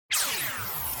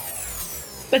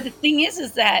But the thing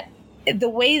is that the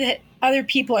way that other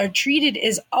people are treated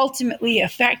is ultimately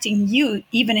affecting you,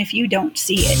 even if you don't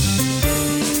see it.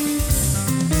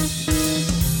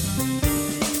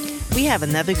 We have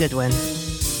another good one.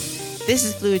 This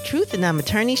is Fluid Truth, and I'm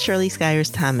attorney Shirley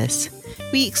Skyers Thomas.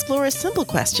 We explore a simple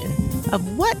question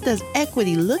of what does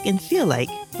equity look and feel like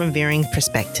from varying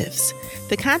perspectives.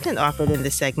 The content offered in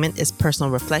this segment is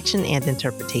personal reflection and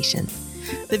interpretation.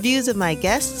 The views of my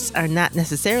guests are not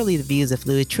necessarily the views of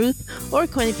Fluid Truth or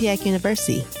Quinnipiac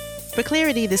University. For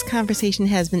clarity, this conversation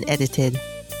has been edited.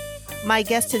 My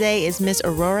guest today is Ms.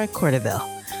 Aurora Cordoville.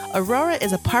 Aurora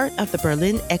is a part of the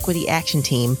Berlin Equity Action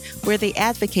Team, where they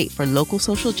advocate for local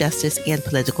social justice and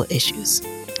political issues.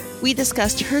 We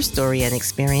discussed her story and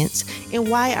experience and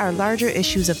why our larger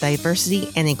issues of diversity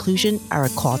and inclusion are a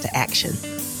call to action.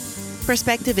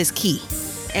 Perspective is key,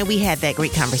 and we had that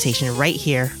great conversation right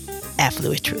here at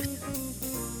Fluid Truth.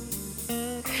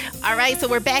 All right, so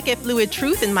we're back at Fluid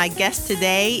Truth, and my guest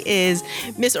today is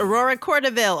Miss Aurora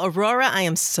Cordoville. Aurora, I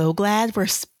am so glad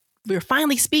we're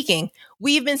finally speaking.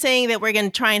 We've been saying that we're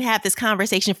going to try and have this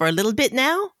conversation for a little bit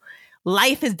now.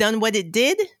 Life has done what it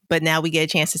did, but now we get a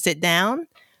chance to sit down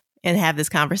and have this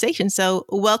conversation. So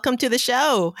welcome to the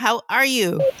show. How are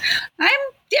you? I'm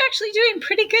actually doing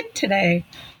pretty good today.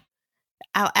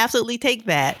 I'll absolutely take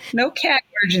that. No cat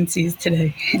emergencies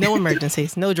today. No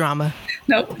emergencies, no drama.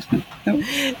 Nope.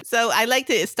 So I'd like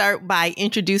to start by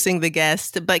introducing the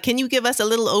guest, but can you give us a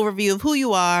little overview of who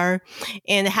you are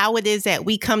and how it is that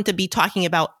we come to be talking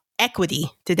about equity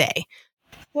today?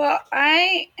 Well,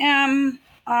 I am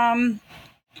a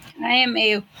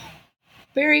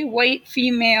very white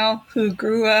female who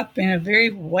grew up in a very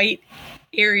white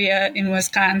area in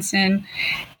Wisconsin,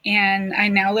 and I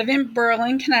now live in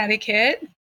Berlin, Connecticut.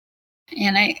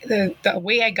 And the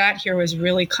way I got here was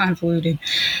really convoluted.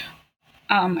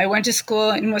 I went to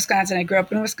school in Wisconsin. I grew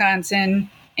up in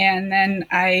Wisconsin, and then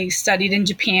I studied in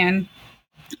Japan.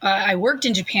 I worked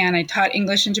in Japan. I taught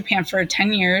English in Japan for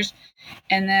 10 years.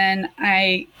 And then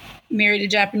I married a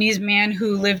Japanese man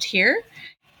who lived here.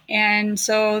 And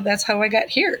so that's how I got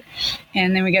here.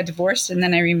 And then we got divorced, and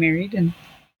then I remarried,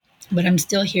 but I'm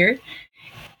still here.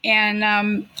 And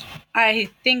I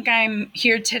think I'm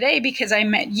here today because I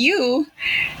met you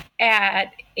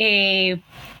at a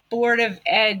Board of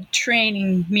Ed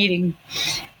training meeting.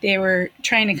 They were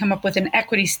trying to come up with an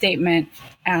equity statement,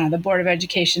 the Board of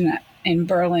Education in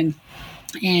Berlin,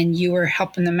 and you were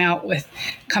helping them out with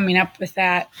coming up with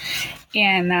that.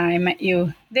 And I met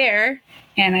you there,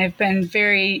 and I've been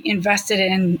very invested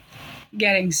in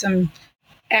getting some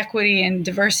equity and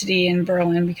diversity in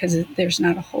Berlin because there's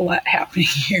not a whole lot happening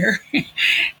here.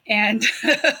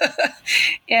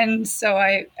 and so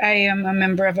I am a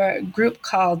member of a group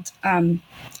called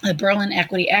the Berlin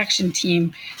Equity Action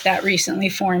Team that recently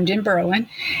formed in Berlin.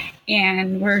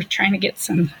 And we're trying to get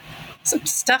some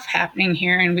stuff happening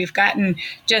here. And we've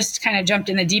just kind of jumped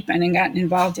in the deep end and gotten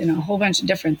involved in a whole bunch of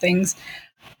different things.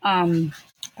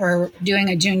 We're doing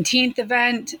a Juneteenth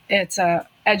event. It's a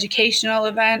educational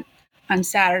event on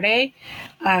Saturday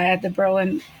at the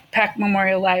Berlin Peck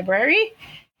Memorial Library.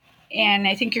 And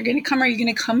I think you're going to come. Are you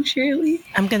going to come, Shirley?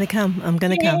 I'm going to come.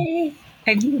 Yay.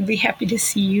 I'd be happy to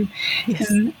see you. Yes.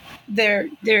 And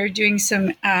they're doing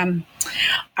some,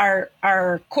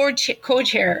 our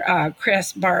co-chair,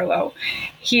 Chris Barlow,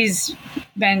 he's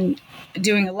been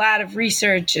doing a lot of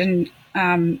research and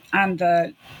on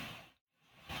the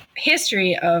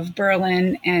history of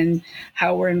Berlin and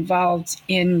how we're involved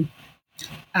in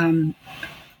the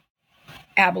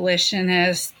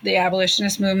abolitionist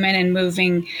movement and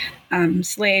moving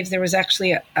slaves. There was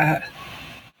actually a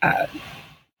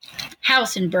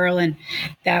house in Berlin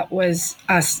that was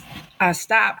a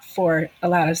stop for a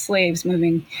lot of slaves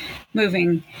moving.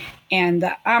 And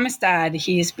the Amistad,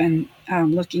 he's been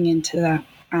looking into the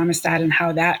Amistad and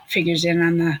how that figures in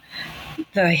on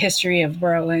the history of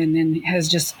Berlin, and has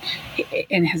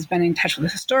been in touch with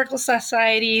the Historical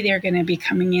Society. They're going to be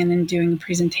coming in and doing a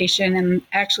presentation. And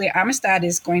actually, Amistad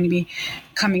is going to be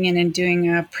coming in and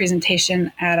doing a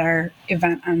presentation at our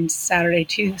event on Saturday,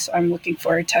 too. So I'm looking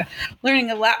forward to learning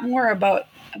a lot more about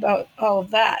all of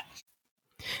that.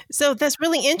 So that's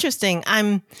really interesting.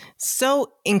 I'm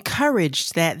so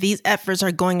encouraged that these efforts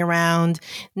are going around,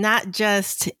 not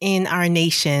just in our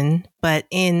nation, but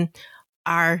in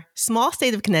our small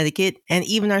state of Connecticut and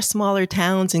even our smaller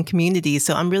towns and communities.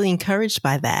 So I'm really encouraged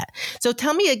by that. So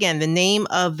tell me again, the name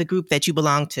of the group that you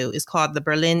belong to is called the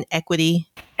Berlin Equity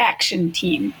Action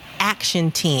Team.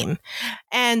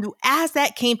 And as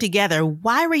that came together,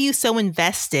 why were you so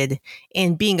invested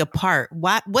in being a part?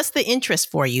 What's the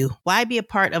interest for you? Why be a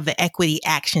part of the Equity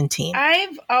Action Team?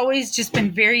 I've always just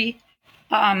been very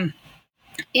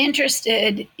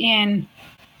interested in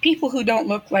people who don't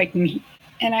look like me.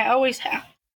 And I always have.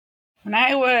 When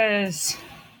I was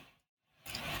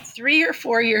 3 or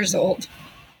 4 years old,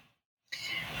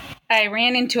 I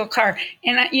ran into a car.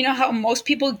 And you know how most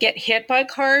people get hit by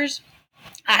cars?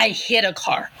 I hit a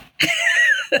car.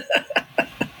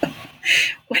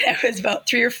 When I was about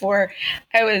 3 or 4,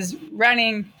 I was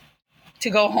running to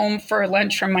go home for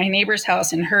lunch from my neighbor's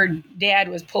house, and her dad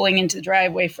was pulling into the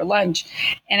driveway for lunch.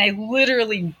 And I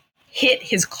literally hit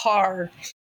his car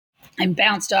and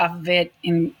bounced off of it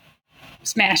and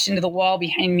smashed into the wall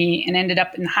behind me and ended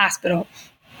up in the hospital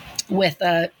with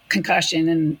a concussion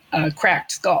and a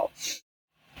cracked skull.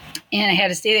 And I had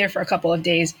to stay there for a couple of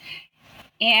days.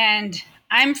 And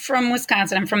I'm from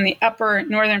Wisconsin. I'm from the upper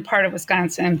northern part of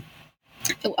Wisconsin.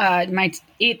 My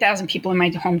 8,000 people in my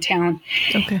hometown.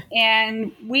 Okay.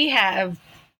 And we have,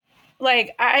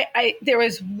 like, there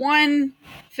was one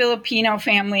Filipino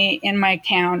family in my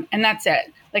town, and that's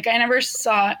it. Like, I never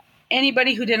saw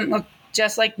anybody who didn't look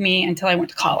just like me until I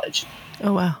went to college.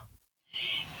 Oh, wow.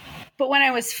 But when I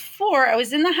was 4, I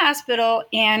was in the hospital,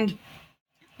 and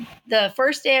the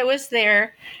first day I was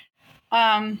there,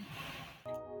 a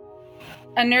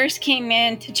nurse came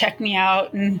in to check me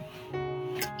out and,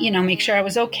 make sure I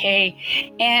was okay.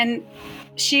 And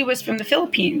she was from the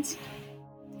Philippines.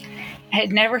 I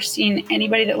had never seen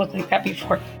anybody that looked like that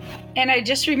before. And I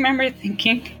just remember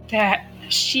thinking that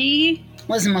she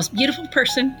was the most beautiful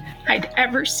person I'd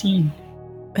ever seen.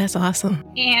 That's awesome.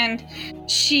 And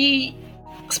she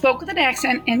spoke with an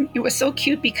accent, and it was so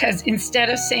cute because instead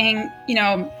of saying,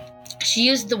 she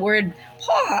used the word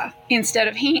paw instead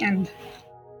of hand.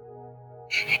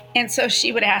 And so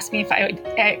she would ask me if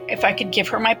I could give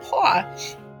her my paw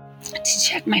to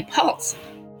check my pulse.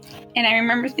 And I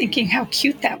remember thinking how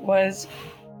cute that was.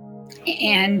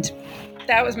 And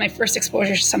that was my first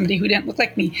exposure to somebody who didn't look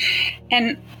like me.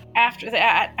 And after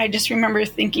that, I just remember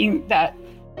thinking that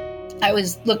I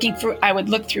would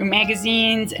look through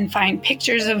magazines and find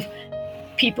pictures of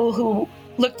people who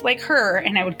looked like her,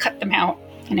 and I would cut them out,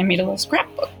 and I made a little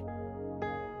scrapbook.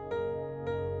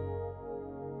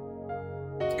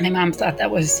 My mom thought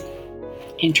that was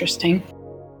interesting.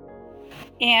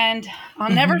 And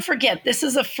I'll never forget, this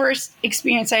is the first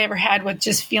experience I ever had with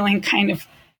just feeling kind of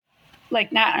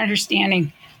like not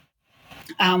understanding.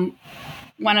 One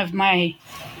of my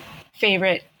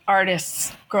favorite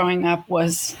artists growing up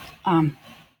was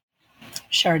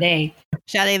Sade.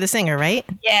 Sade the singer, right?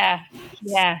 Yeah,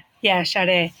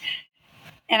 Sade.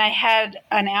 And I had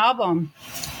an album,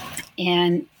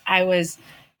 and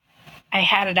I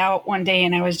had it out one day,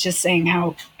 and I was just saying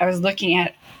how I was looking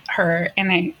at her, and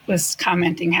I was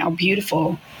commenting how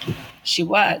beautiful she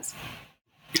was.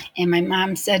 And my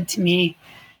mom said to me,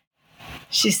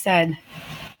 she said,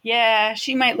 "Yeah,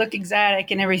 she might look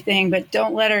exotic and everything, but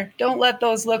don't let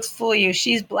those looks fool you.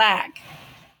 She's black."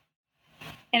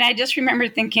 And I just remember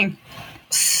thinking,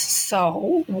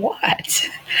 so what?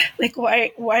 Like,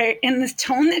 why? And the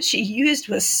tone that she used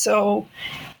was so,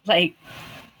 like,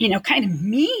 kind of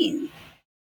mean.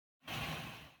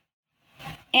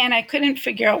 And I couldn't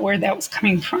figure out where that was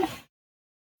coming from.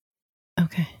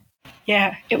 Okay.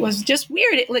 Yeah, it was just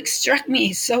weird. It struck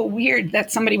me so weird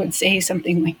that somebody would say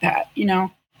something like that,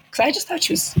 because I just thought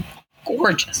she was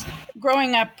gorgeous.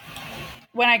 Growing up,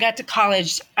 when I got to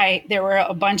college, there were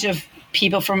a bunch of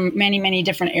people from many, many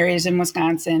different areas in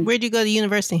Wisconsin. Where'd you go to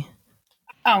university?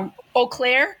 Eau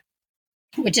Claire,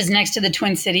 which is next to the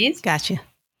Twin Cities. Gotcha.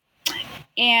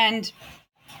 And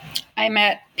I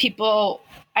met people.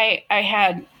 I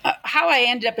had how I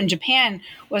ended up in Japan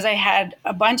was I had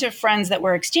a bunch of friends that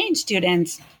were exchange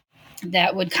students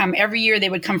that would come every year. They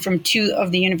would come from 2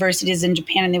 of the universities in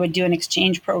Japan, and they would do an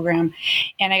exchange program.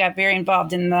 And I got very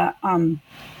involved in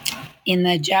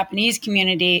the Japanese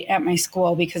community at my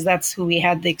school because that's who we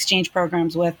had the exchange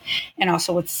programs with, and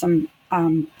also with some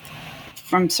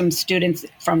from some students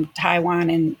from Taiwan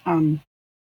and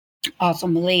also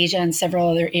Malaysia and several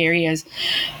other areas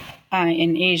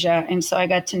in Asia. And so I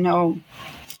got to know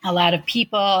a lot of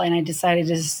people, and I decided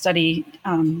to study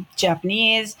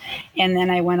Japanese. And then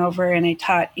I went over and I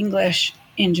taught English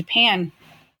in Japan.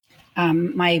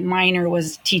 My minor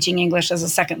was teaching English as a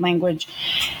second language.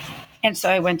 And so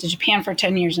I went to Japan for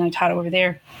 10 years and I taught over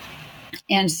there.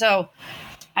 And so,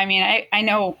 I mean, I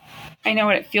know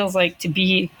what it feels like to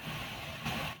be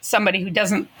somebody who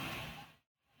doesn't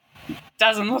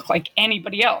look like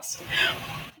anybody else.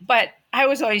 But I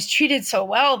was always treated so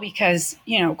well because,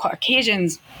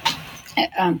 Caucasians,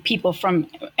 people from,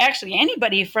 actually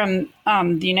anybody from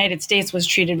the United States was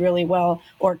treated really well,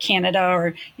 or Canada,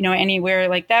 or, anywhere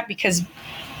like that, because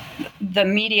the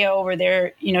media over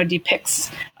there,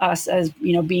 depicts us as,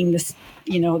 being this,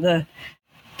 the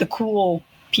cool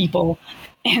people.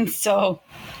 And so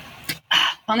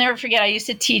I'll never forget,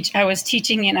 I was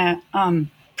teaching in a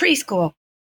preschool.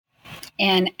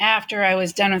 And after I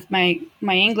was done with my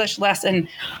English lesson,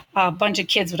 a bunch of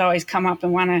kids would always come up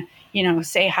and want to,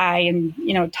 say hi and,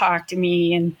 talk to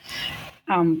me.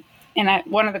 And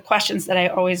one of the questions that I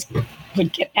always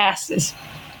would get asked is,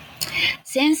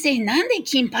 Sensei, nande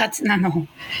kinpatsu nano?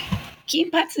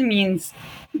 Kinpatsu means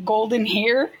golden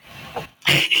hair.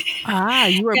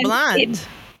 You were blonde.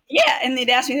 And they'd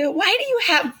ask me, why do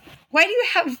you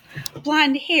have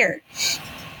blonde hair?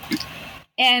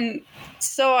 And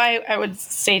so I would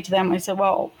say to them, I said,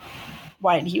 well,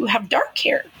 why do you have dark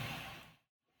hair?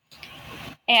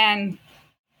 And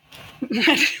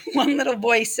one little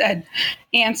boy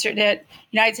answered it.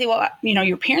 I'd say, well,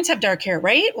 your parents have dark hair,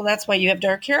 right? Well, that's why you have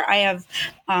dark hair. I have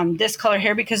this color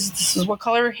hair because this is what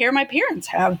color hair my parents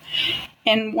have.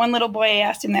 And one little boy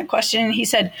asked him that question, and he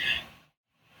said,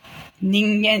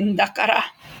 Ningen dakara.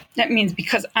 That means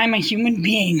because I'm a human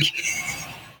being.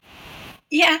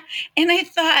 Yeah. And I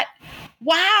thought,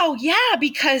 wow, yeah,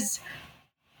 because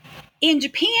in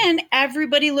Japan,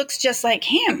 everybody looks just like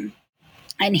him.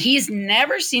 And he's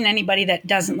never seen anybody that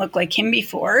doesn't look like him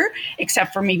before,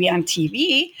 except for maybe on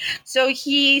TV. So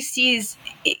he sees,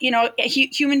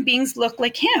 human beings look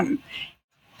like him.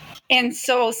 And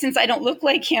so since I don't look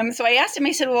like him, so I asked him,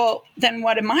 I said, well, then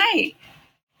what am I?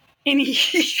 And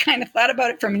he kind of thought about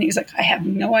it for a minute. He was like, I have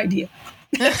no idea.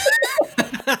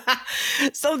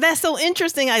 So that's so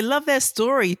interesting. I love that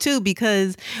story too,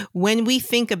 because when we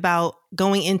think about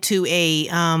going into a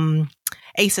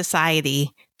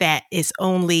society that is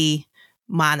only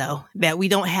mono, that we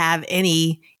don't have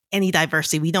any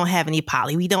diversity, we don't have any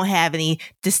poly, we don't have any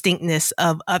distinctness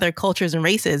of other cultures and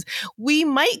races, we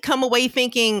might come away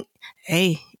thinking,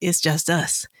 hey, it's just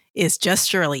us. It's just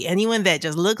Shirley. Anyone that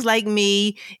just looks like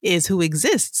me is who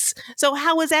exists. So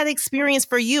how was that experience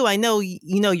for you? I know,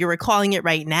 you're recalling it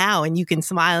right now and you can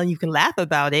smile and you can laugh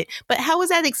about it, but how was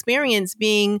that experience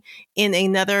being in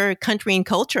another country and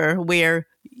culture where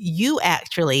you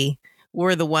actually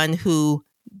were the one who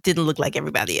didn't look like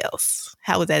everybody else?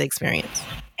 How was that experience?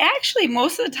 Actually,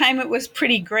 most of the time it was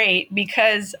pretty great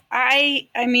because they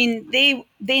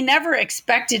never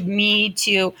expected me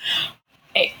to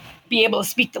be able to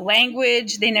speak the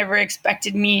language. They never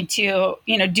expected me to,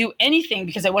 do anything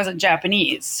because I wasn't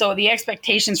Japanese. So the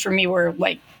expectations for me were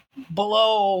like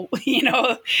below,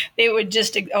 they would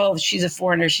just, oh, she's a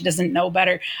foreigner. She doesn't know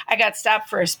better. I got stopped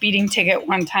for a speeding ticket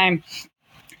one time,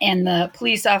 and the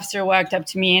police officer walked up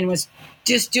to me and was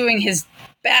just doing his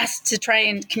best to try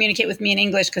and communicate with me in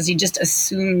English because he just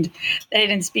assumed that I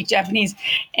didn't speak Japanese.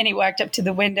 And he walked up to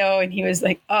the window and he was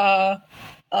like,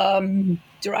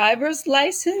 driver's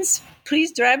license,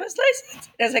 please, driver's license.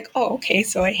 I was like, oh, okay.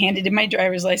 So I handed him my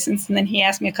driver's license, and then he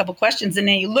asked me a couple questions, and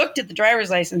then he looked at the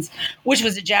driver's license, which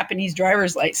was a Japanese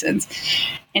driver's license.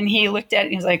 And he looked at it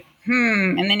and he was like,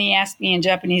 And then he asked me in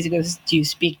Japanese, he goes, do you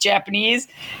speak Japanese?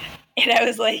 And I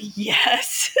was like,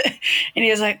 yes. And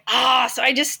he was like, so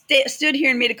I just stood here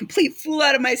and made a complete fool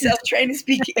out of myself trying to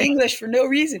speak English for no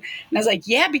reason. And I was like,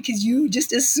 yeah, because you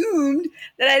just assumed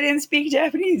that I didn't speak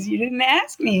Japanese. You didn't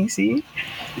ask me, see?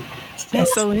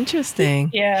 That's so interesting.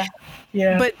 Yeah.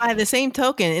 Yeah. But by the same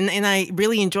token, and I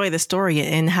really enjoy the story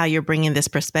and how you're bringing this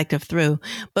perspective through.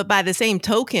 But by the same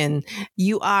token,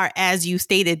 you are, as you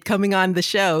stated, coming on the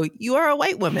show, you are a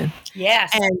white woman.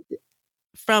 Yes. And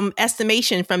from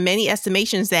many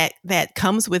estimations, that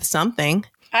comes with something.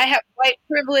 I have white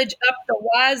privilege up the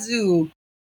wazoo.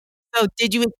 So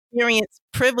did you experience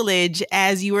privilege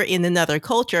as you were in another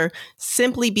culture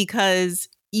simply because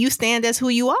you stand as who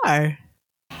you are?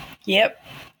 Yep.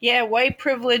 Yeah, white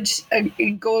privilege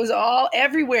it goes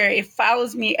everywhere. It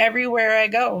follows me everywhere I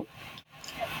go.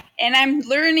 And I'm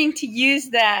learning to use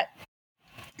the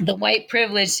white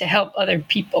privilege to help other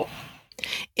people.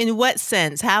 In what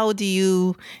sense? How do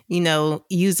you,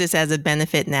 use this as a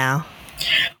benefit now?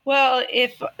 Well,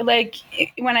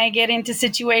 when I get into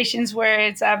situations where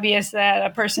it's obvious that a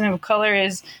person of color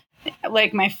is,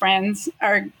 like my friends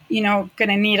are, going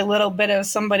to need a little bit of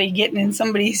somebody getting in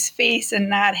somebody's face and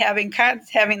not having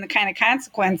the kind of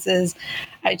consequences,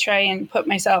 I try and put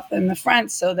myself in the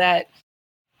front so that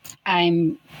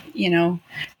I'm,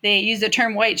 they use the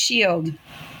term white shield.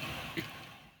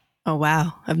 Oh,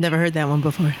 wow. I've never heard that one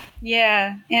before.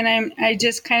 Yeah. And I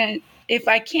just kind of, if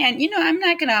I can, I'm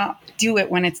not going to do it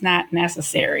when it's not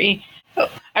necessary.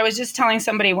 I was just telling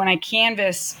somebody when I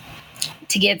canvass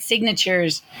to get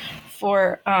signatures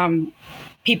for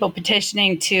people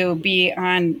petitioning to be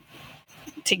on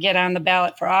to get on the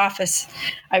ballot for office.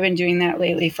 I've been doing that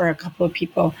lately for a couple of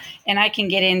people, and I can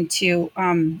get into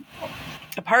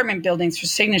apartment buildings for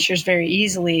signatures very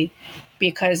easily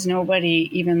because nobody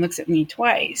even looks at me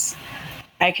twice.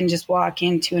 I can just walk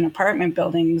into an apartment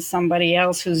building with somebody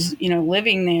else who's,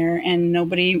 living there, and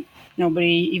nobody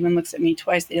even looks at me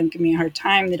twice. They don't give me a hard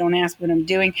time. They don't ask what I'm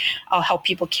doing. I'll help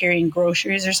people carrying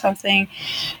groceries or something,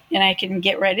 and I can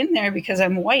get right in there because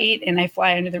I'm white and I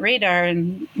fly under the radar,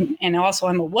 and also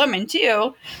I'm a woman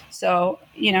too. So,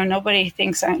 nobody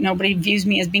views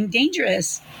me as being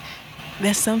dangerous.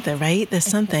 That's something, right? That's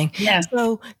something. Yeah.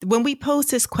 So when we pose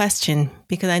this question,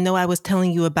 because I know I was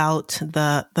telling you about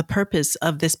the purpose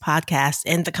of this podcast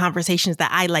and the conversations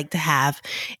that I like to have,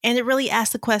 and it really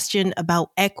asked the question about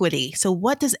equity. So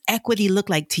what does equity look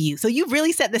like to you? So you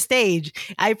really set the stage.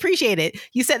 I appreciate it.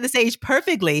 You set the stage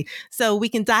perfectly. So we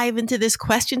can dive into this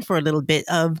question for a little bit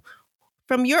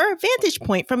from your vantage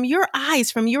point, from your eyes,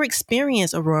 from your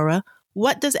experience, Aurora,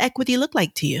 what does equity look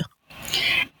like to you?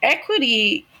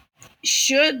 Equity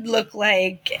should look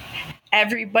like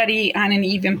everybody on an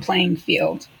even playing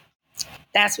field.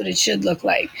 That's what it should look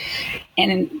like.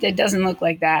 And it doesn't look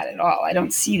like that at all. I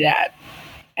don't see that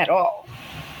at all.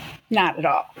 Not at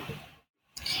all.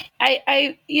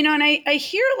 I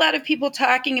hear a lot of people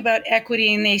talking about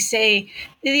equity, and they say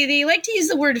they like to use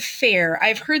the word fair.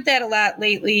 I've heard that a lot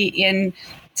lately in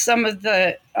some of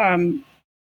the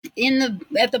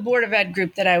at the Board of Ed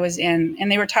group that I was in,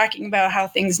 and they were talking about how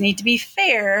things need to be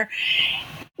fair.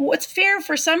 What's fair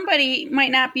for somebody might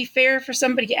not be fair for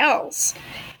somebody else.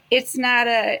 That's not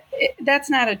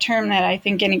a term that I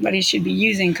think anybody should be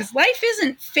using, because life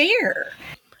isn't fair.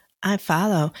 I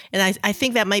follow. And I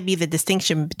think that might be the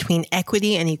distinction between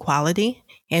equity and equality.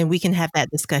 And we can have that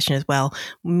discussion as well,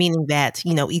 meaning that,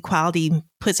 equality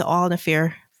puts it all in a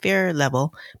fair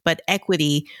level, but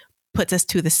equity puts us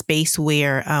to the space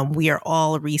where we are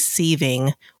all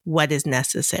receiving what is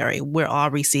necessary. We're all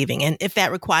receiving. And if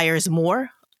that requires more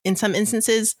in some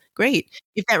instances, great.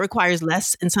 If that requires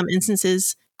less in some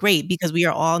instances, great, because we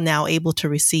are all now able to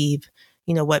receive,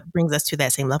 what brings us to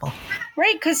that same level.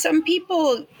 Right, because some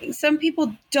people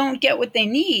don't get what they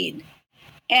need.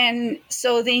 And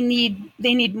so they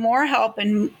need more help,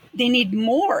 and they need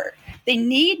more. They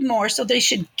need more, so they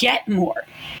should get more.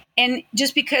 And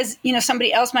just because,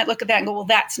 somebody else might look at that and go, well,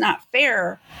 that's not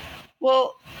fair.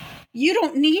 Well, you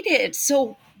don't need it.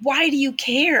 So why do you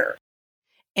care?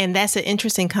 And that's an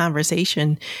interesting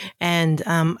conversation. And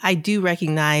I do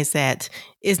recognize that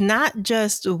it's not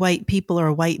just white people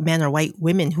or white men or white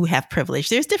women who have privilege.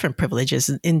 There's different privileges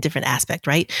in different aspects,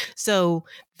 right? So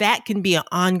that can be an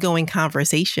ongoing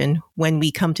conversation when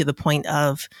we come to the point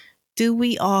of, do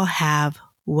we all have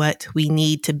what we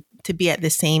need to be at the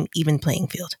same even playing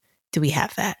field? Do we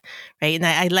have that? Right. And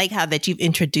I like how that you've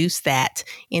introduced that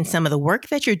in some of the work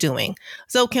that you're doing.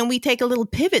 So can we take a little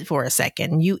pivot for a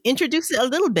second? You introduced it a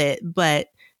little bit, but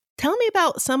tell me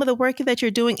about some of the work that you're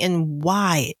doing and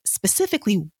why,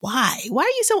 specifically why? Why are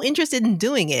you so interested in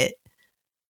doing it?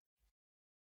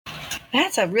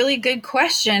 That's a really good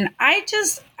question.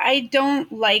 I don't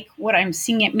like what I'm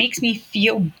seeing. It makes me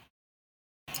feel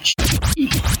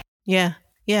Yeah.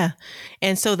 Yeah.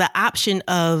 And so the option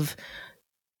of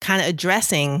kind of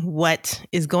addressing what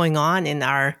is going on in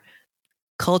our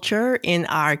culture, in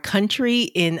our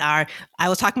country, I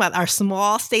was talking about our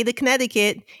small state of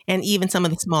Connecticut and even some of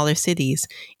the smaller cities.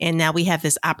 And now we have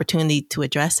this opportunity to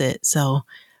address it. So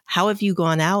how have you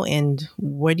gone out and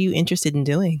what are you interested in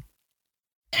doing?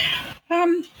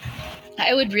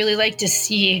 I would really like to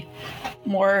see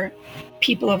more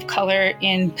people of color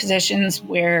in positions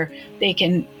where they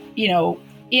can,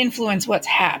 influence what's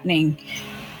happening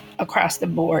across the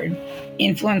board,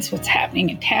 influence what's happening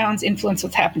in towns, influence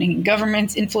what's happening in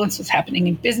governments, influence what's happening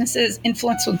in businesses,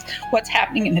 influence what's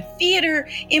happening in the theater,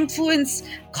 influence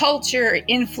culture,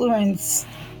 influence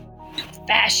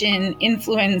fashion,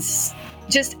 influence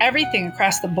just everything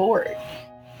across the board,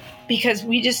 because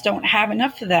we just don't have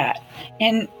enough of that.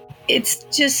 And it's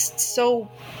just so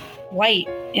white,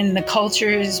 and the culture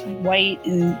is white,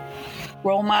 and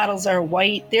role models are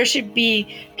white. There should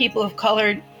be people of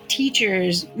color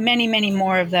teachers, many, many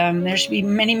more of them. There should be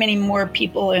many, many more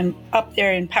people up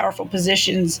there in powerful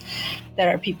positions that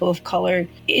are people of color.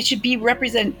 It should be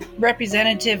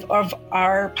representative of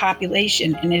our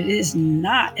population, and it is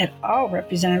not at all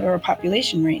representative of our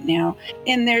population right now.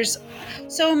 And there's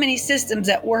so many systems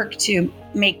at work to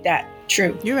make that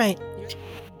true. You're right.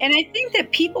 And I think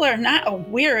that people are not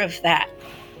aware of that.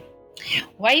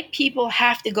 White people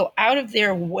have to go out of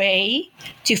their way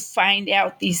to find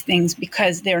out these things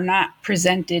because they're not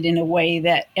presented in a way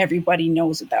that everybody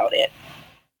knows about it.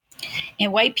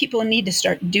 And white people need to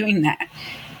start doing that.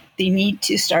 They need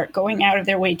to start going out of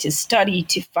their way to study,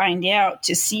 to find out,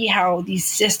 to see how these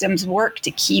systems work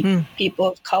to keep people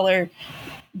of color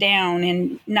down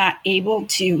and not able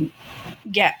to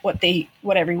get what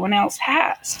everyone else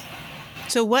has.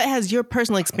 So what has your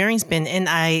personal experience been? And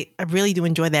I really do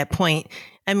enjoy that point.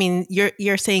 I mean,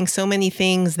 you're saying so many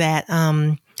things that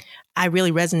I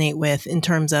really resonate with in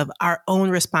terms of our own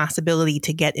responsibility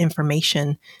to get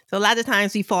information. So a lot of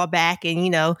times we fall back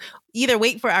and, either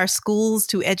wait for our schools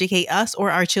to educate us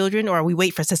or our children, or we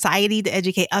wait for society to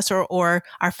educate us or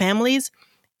our families,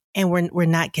 and we're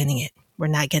not getting it. We're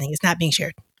not getting it. It's not being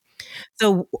shared.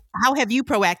 So how have you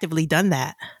proactively done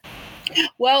that?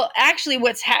 Well, actually,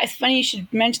 it's funny you should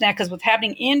mention that, because what's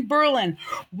happening in Berlin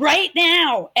right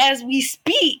now as we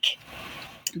speak,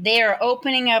 they are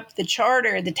opening up the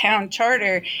town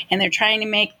charter, and they're trying to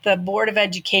make the Board of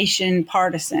Education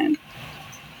partisan,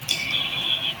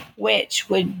 which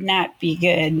would not be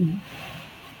good,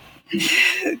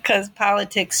 because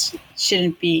politics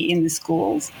shouldn't be in the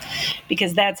schools,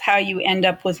 because that's how you end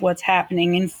up with what's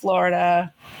happening in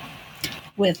Florida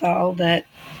with all that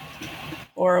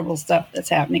horrible stuff that's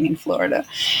happening in Florida.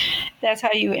 That's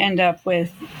how you end up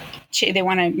with, they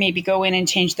want to maybe go in and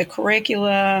change the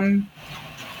curriculum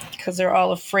because they're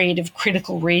all afraid of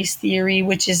critical race theory,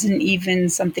 which isn't even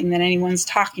something that anyone's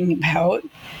talking about.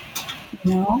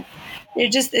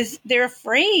 They're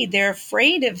afraid. They're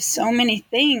afraid of so many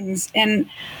things, and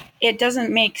it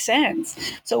doesn't make sense.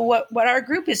 So what our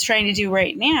group is trying to do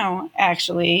right now,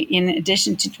 actually, in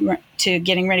addition to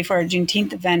getting ready for our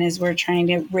Juneteenth event, is we're trying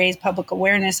to raise public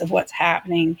awareness of what's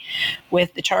happening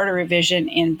with the charter revision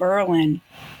in Berlin,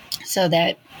 so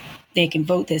that they can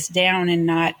vote this down and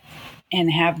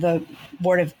have the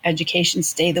Board of Education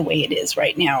stay the way it is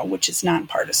right now, which is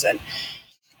nonpartisan.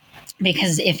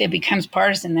 Because if it becomes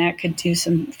partisan, that could do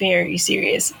some very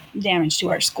serious damage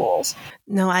to our schools.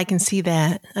 No, I can see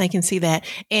that.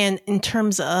 And in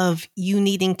terms of you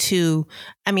needing to,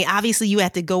 obviously you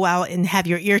had to go out and have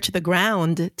your ear to the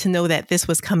ground to know that this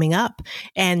was coming up,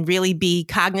 and really be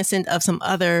cognizant of some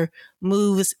other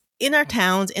moves in our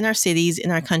towns, in our cities,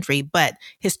 in our country. But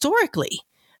historically,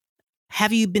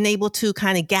 have you been able to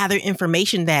kind of gather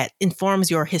information that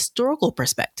informs your historical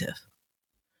perspective?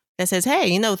 That says,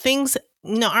 hey, things,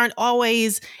 aren't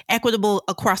always equitable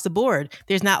across the board.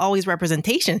 There's not always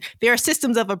representation. There are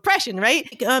systems of oppression, right?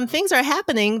 Things are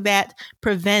happening that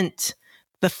prevent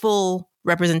the full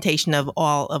representation of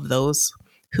all of those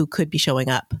who could be showing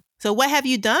up. So what have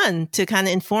you done to kind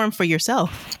of inform for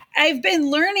yourself? I've been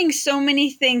learning so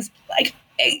many things.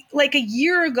 Like a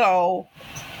year ago,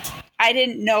 I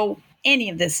didn't know any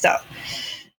of this stuff.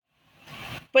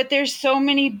 But there's so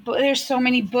many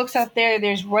books out there.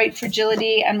 There's White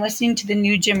Fragility. I'm listening to the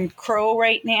new Jim Crow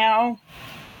right now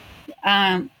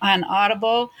on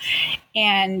Audible,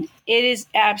 and it is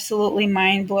absolutely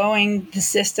mind-blowing, the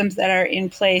systems that are in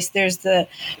place. There's the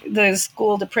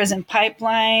school to prison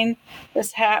pipeline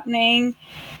that's happening,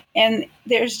 and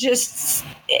there's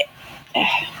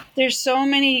so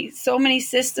many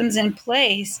systems in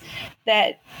place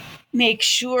that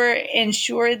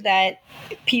ensure that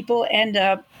people end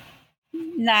up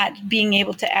not being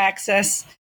able to access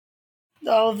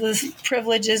all of the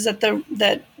privileges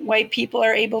that white people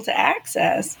are able to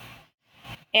access.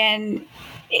 And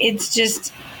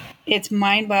it's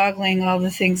mind-boggling, all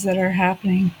the things that are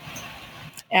happening.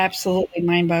 Absolutely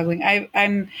mind-boggling.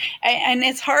 And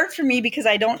it's hard for me because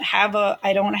I don't have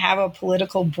a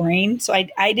political brain. So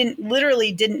I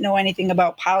didn't know anything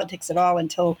about politics at all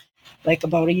until like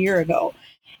about a year ago.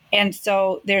 And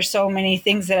so there's so many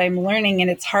things that I'm learning, and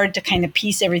it's hard to kind of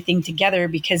piece everything together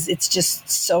because it's just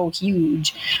so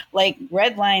huge. Like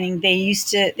redlining, they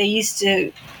used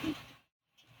to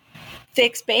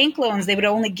fix bank loans. They would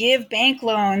only give bank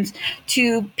loans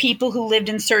to people who lived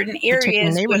in certain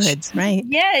areas, neighborhoods, right?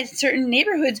 Yeah, certain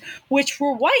neighborhoods which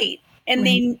were white, and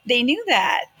right. They knew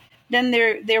that. Then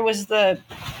there was the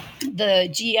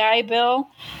GI Bill,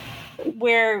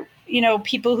 where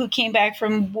people who came back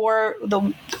from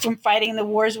from fighting the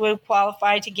wars would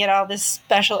qualify to get all this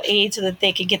special aid so that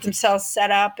they could get themselves set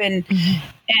up, but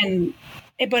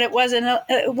it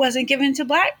wasn't given to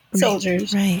black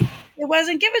soldiers. Right. It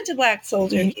wasn't given to black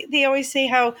soldiers. Right. They always say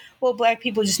how, well, black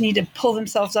people just need to pull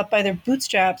themselves up by their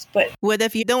bootstraps. But what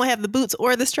if you don't have the boots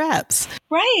or the straps?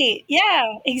 Right. Yeah,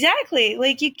 exactly.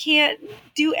 Like, you can't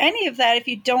do any of that if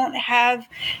you don't have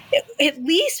at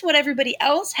least what everybody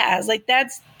else has. Like,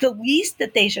 that's the least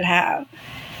that they should have.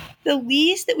 The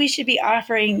least that we should be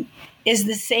offering is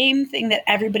the same thing that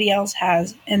everybody else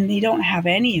has, and they don't have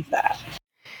any of that.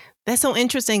 That's so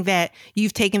interesting that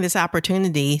you've taken this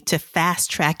opportunity to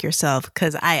fast track yourself,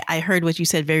 because I heard what you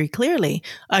said very clearly.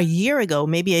 A year ago,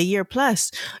 maybe a year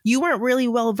plus, you weren't really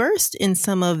well versed in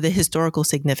some of the historical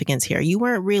significance here. You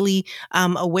weren't really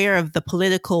aware of the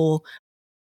political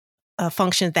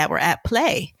functions that were at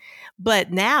play.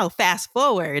 But now, fast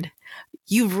forward,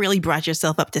 you've really brought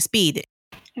yourself up to speed.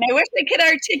 And I wish I could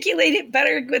articulate it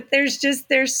better, but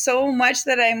there's so much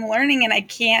that I'm learning, and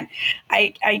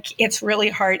it's really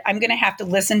hard. I'm going to have to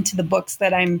listen to the books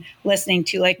that I'm listening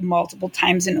to like multiple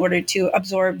times in order to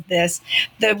absorb this.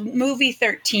 The movie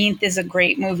 13th is a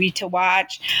great movie to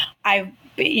watch.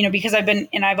 Because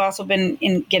I've also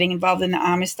been getting involved in the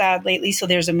Amistad lately. So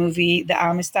there's a movie, The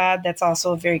Amistad, that's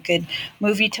also a very good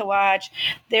movie to watch.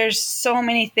 There's so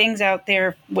many things out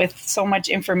there with so much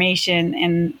information,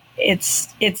 and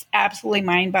it's absolutely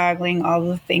mind-boggling, all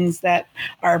the things that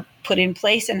are put in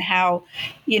place and how,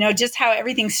 just how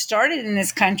everything started in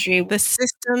this country. The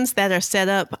systems that are set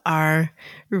up are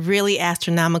really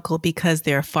astronomical because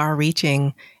they're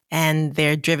far-reaching and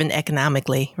they're driven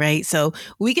economically, right? So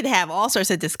we could have all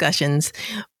sorts of discussions,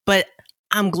 but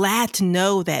I'm glad to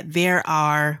know that there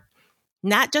are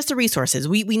not just the resources.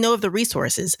 We know of the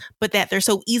resources, but that they're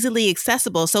so easily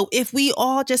accessible. So if we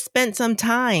all just spent some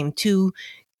time to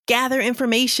gather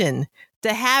information,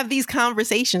 to have these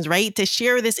conversations, right? To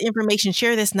share this information,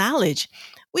 share this knowledge,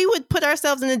 we would put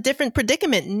ourselves in a different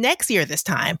predicament next year this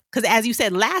time. Because as you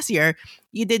said, last year,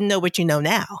 you didn't know what you know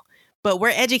now. But we're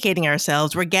educating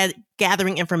ourselves. We're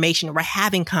gathering information. We're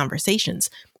having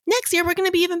conversations. Next year, we're going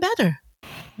to be even better.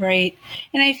 Right.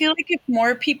 And I feel like if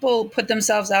more people put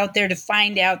themselves out there to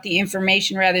find out the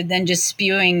information rather than just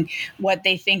spewing what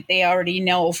they think they already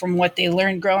know from what they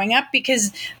learned growing up,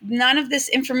 because none of this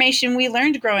information we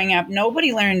learned growing up,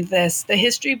 nobody learned this. The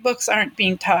history books aren't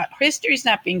being taught. History is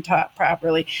not being taught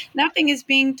properly. Nothing is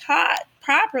being taught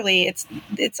properly. It's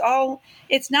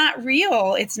not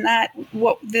real. It's not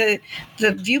what the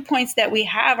viewpoints that we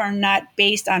have are not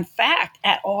based on fact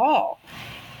at all.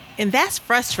 And that's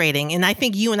frustrating. And I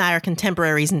think you and I are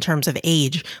contemporaries in terms of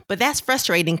age, but that's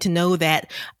frustrating to know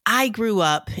that I grew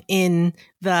up in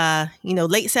the,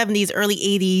 late 70s, early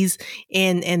 80s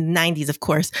and 90s, of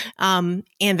course. And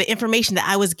the information that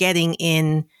I was getting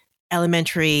in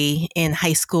elementary, in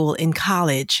high school, in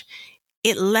college,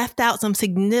 it left out some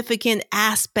significant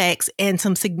aspects and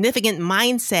some significant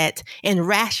mindset and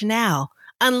rationale.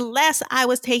 Unless I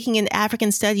was taking an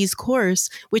African studies course,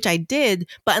 which I did,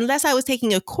 but unless I was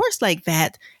taking a course like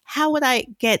that, how would I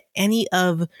get any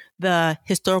of the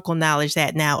historical knowledge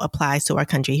that now applies to our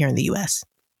country here in the U.S.?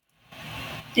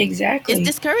 Exactly. It's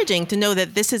discouraging to know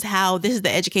that this is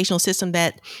the educational system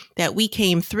that we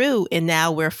came through, and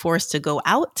now we're forced to go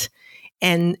out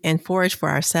and forage for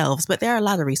ourselves. But there are a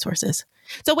lot of resources.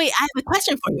 So wait, I have a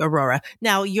question for you, Aurora.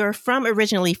 Now, you're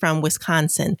originally from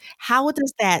Wisconsin.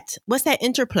 What's that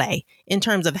interplay in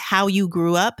terms of how you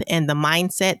grew up and the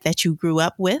mindset that you grew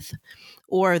up with,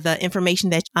 or the information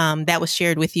that that was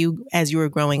shared with you as you were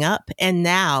growing up, and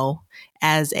now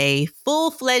as a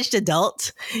full-fledged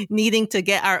adult needing to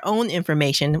get our own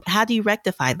information? How do you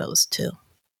rectify those two?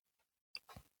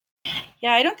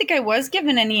 Yeah, I don't think I was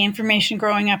given any information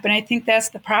growing up, and I think that's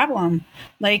the problem.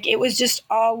 Like, it was just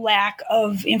all lack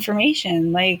of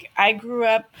information. Like, I grew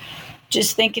up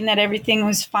just thinking that everything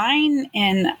was fine,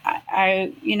 and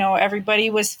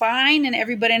everybody was fine, and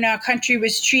everybody in our country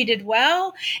was treated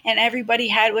well, and everybody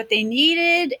had what they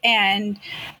needed, and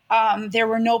there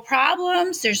were no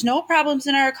problems. There's no problems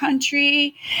in our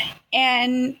country,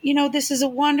 and this is a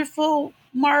wonderful,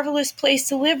 marvelous place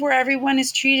to live where everyone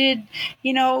is treated,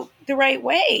 the right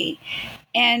way.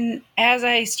 And as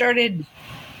I started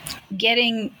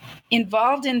getting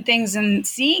involved in things and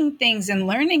seeing things and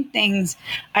learning things,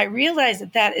 I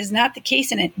realized that is not the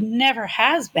case, and it never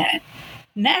has been.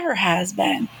 Never has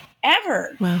been,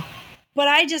 ever. Wow. But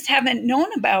I just haven't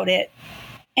known about it.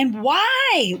 And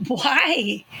why?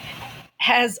 Why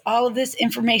has all of this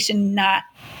information not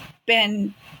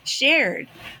been shared?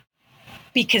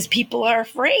 Because people are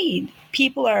afraid.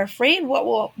 People are afraid what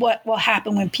will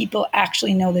happen when people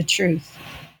actually know the truth.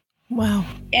 Wow.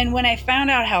 And when I found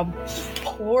out how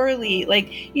poorly,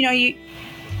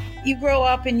 you grow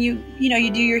up and you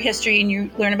do your history and you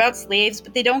learn about slaves,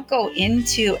 but they don't go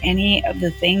into any of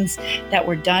the things that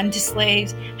were done to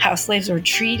slaves, how slaves were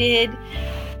treated,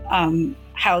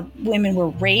 how women were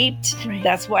raped. Right.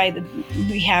 That's why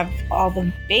we have all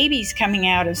the babies coming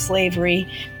out of slavery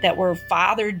that were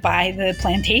fathered by the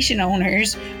plantation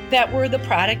owners that were the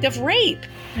product of rape.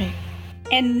 Right.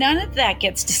 And none of that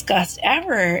gets discussed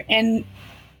ever. And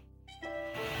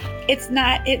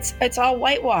it's all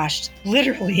whitewashed,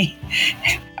 literally.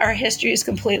 Our history is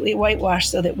completely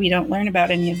whitewashed so that we don't learn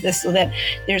about any of this, so that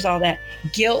there's all that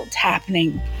guilt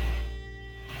happening.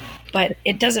 But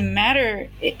it doesn't matter.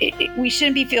 We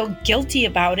shouldn't feel guilty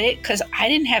about it because I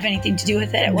didn't have anything to do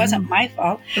with it. It wasn't my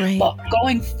fault. Right. But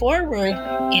going forward,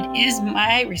 it is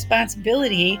my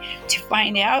responsibility to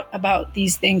find out about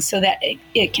these things so that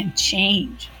it can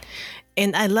change.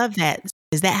 And I love that.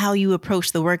 Is that how you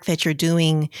approach the work that you're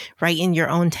doing right in your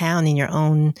own town, in your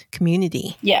own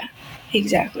community? Yeah,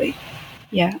 exactly.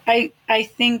 Yeah, I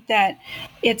think that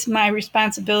it's my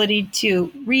responsibility to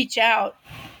reach out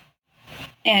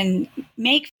and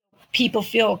make people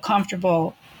feel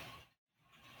comfortable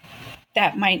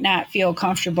that might not feel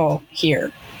comfortable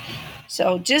here.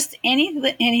 So just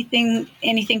anything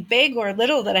big or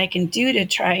little that I can do to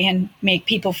try and make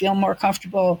people feel more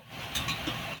comfortable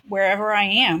wherever I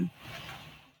am.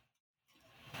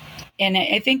 And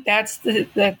I think that's the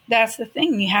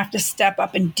thing. You have to step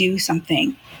up and do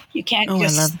something. You can't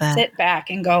just sit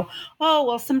back and go, oh,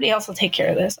 well, somebody else will take care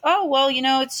of this. Oh, well,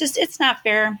 it's not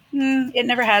fair. It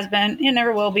never has been. It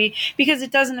never will be, because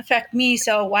it doesn't affect me.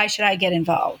 So why should I get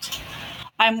involved?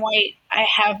 I'm white. I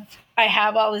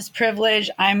have all this privilege.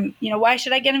 Why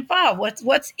should I get involved?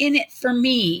 What's in it for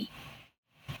me?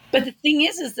 But the thing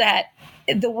is that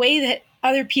the way that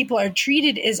other people are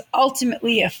treated is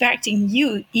ultimately affecting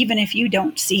you, even if you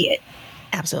don't see it.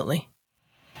 Absolutely.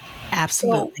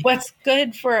 So what's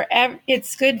good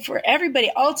it's good for everybody.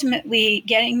 Ultimately,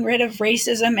 getting rid of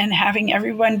racism and having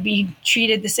everyone be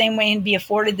treated the same way and be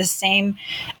afforded the same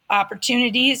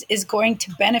opportunities is going to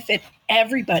benefit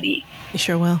everybody. It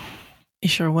sure will.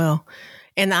 It sure will.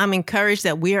 And I'm encouraged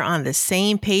that we're on the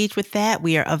same page with that.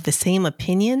 We are of the same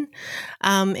opinion.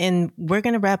 And we're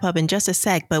going to wrap up in just a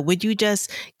sec, but would you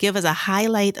just give us a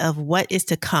highlight of what is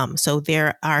to come? So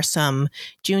there are some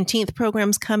Juneteenth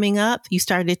programs coming up. You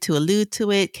started to allude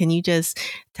to it. Can you just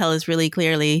tell us really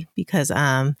clearly? Because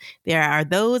there are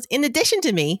those, in addition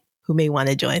to me, who may want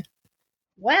to join.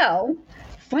 Well,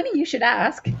 funny you should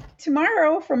ask.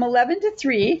 Tomorrow from 11 to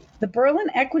 3, the Berlin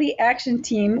Equity Action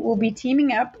Team will be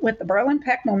teaming up with the Berlin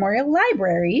Peck Memorial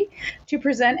Library to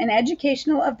present an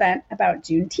educational event about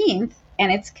Juneteenth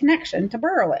and its connection to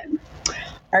Berlin.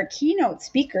 Our keynote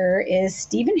speaker is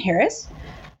Stephen Harris.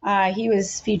 He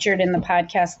was featured in the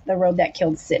podcast The Road That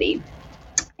Killed City,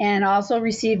 and also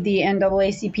received the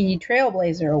NAACP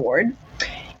Trailblazer Award.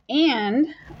 And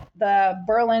the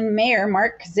Berlin Mayor,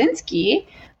 Mark Kaczynski,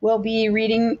 will be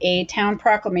reading a town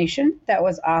proclamation that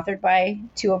was authored by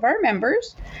two of our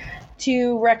members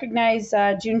to recognize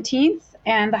Juneteenth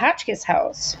and the Hotchkiss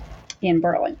House in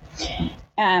Berlin.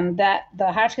 That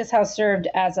the Hotchkiss House served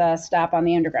as a stop on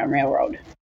the Underground Railroad.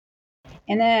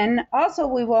 And then also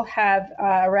we will have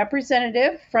a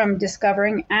representative from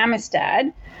Discovering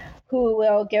Amistad, who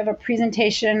will give a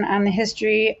presentation on the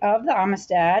history of the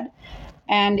Amistad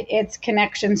and its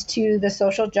connections to the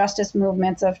social justice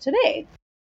movements of today.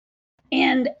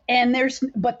 And there's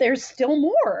still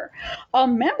more. A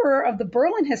member of the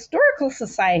Berlin Historical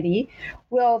Society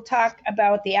will talk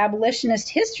about the abolitionist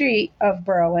history of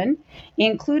Berlin,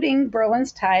 including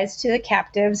Berlin's ties to the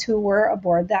captives who were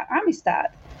aboard the Amistad.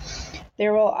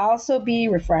 There will also be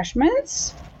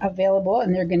refreshments available,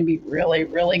 and they're going to be really,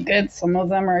 really good. Some of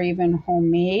them are even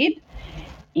homemade.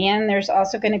 And there's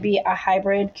also going to be a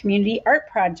hybrid community art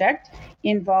project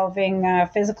involving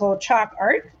physical chalk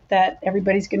art that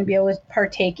everybody's going to be able to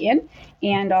partake in,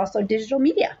 and also digital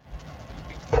media.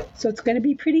 So it's going to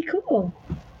be pretty cool.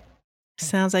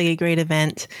 Sounds like a great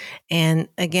event. And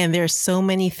again, there are so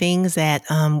many things that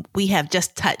we have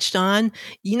just touched on.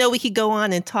 We could go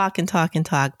on and talk,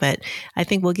 but I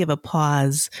think we'll give a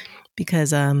pause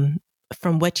because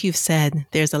from what you've said,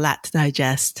 there's a lot to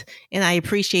digest. And I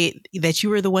appreciate that you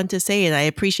were the one to say it. I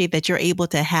appreciate that you're able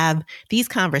to have these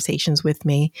conversations with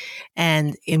me.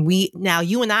 And now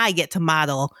you and I get to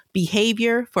model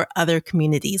behavior for other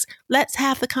communities. Let's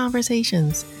have the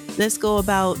conversations. Let's go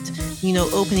about,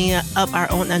 opening up our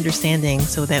own understanding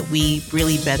so that we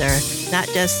really better not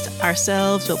just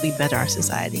ourselves, but we better our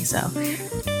society. So,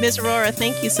 Ms. Aurora,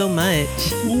 thank you so much.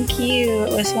 Thank you.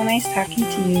 It was so nice talking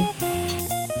to you.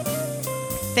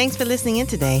 Thanks for listening in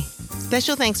today.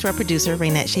 Special thanks to our producer,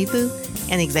 Raynette Shepu,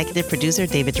 and executive producer,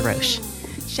 David DeRoche.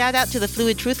 Shout out to the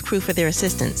Fluid Truth crew for their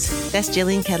assistance. That's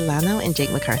Jillian Catalano and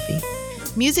Jake McCarthy.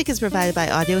 Music is provided by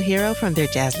Audio Hero from their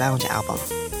Jazz Lounge album.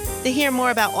 To hear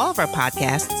more about all of our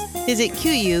podcasts, visit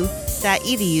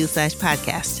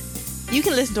qu.edu/podcast. You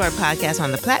can listen to our podcast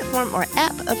on the platform or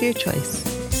app of your choice.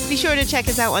 Be sure to check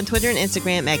us out on Twitter and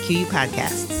Instagram at QU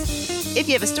Podcasts. If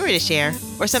you have a story to share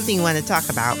or something you want to talk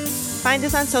about, Find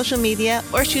us on social media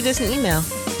or shoot us an email.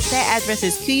 That address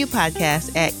is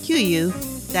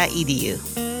qupodcast@qu.edu.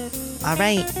 All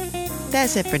right,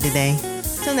 that's it for today.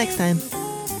 Till next time.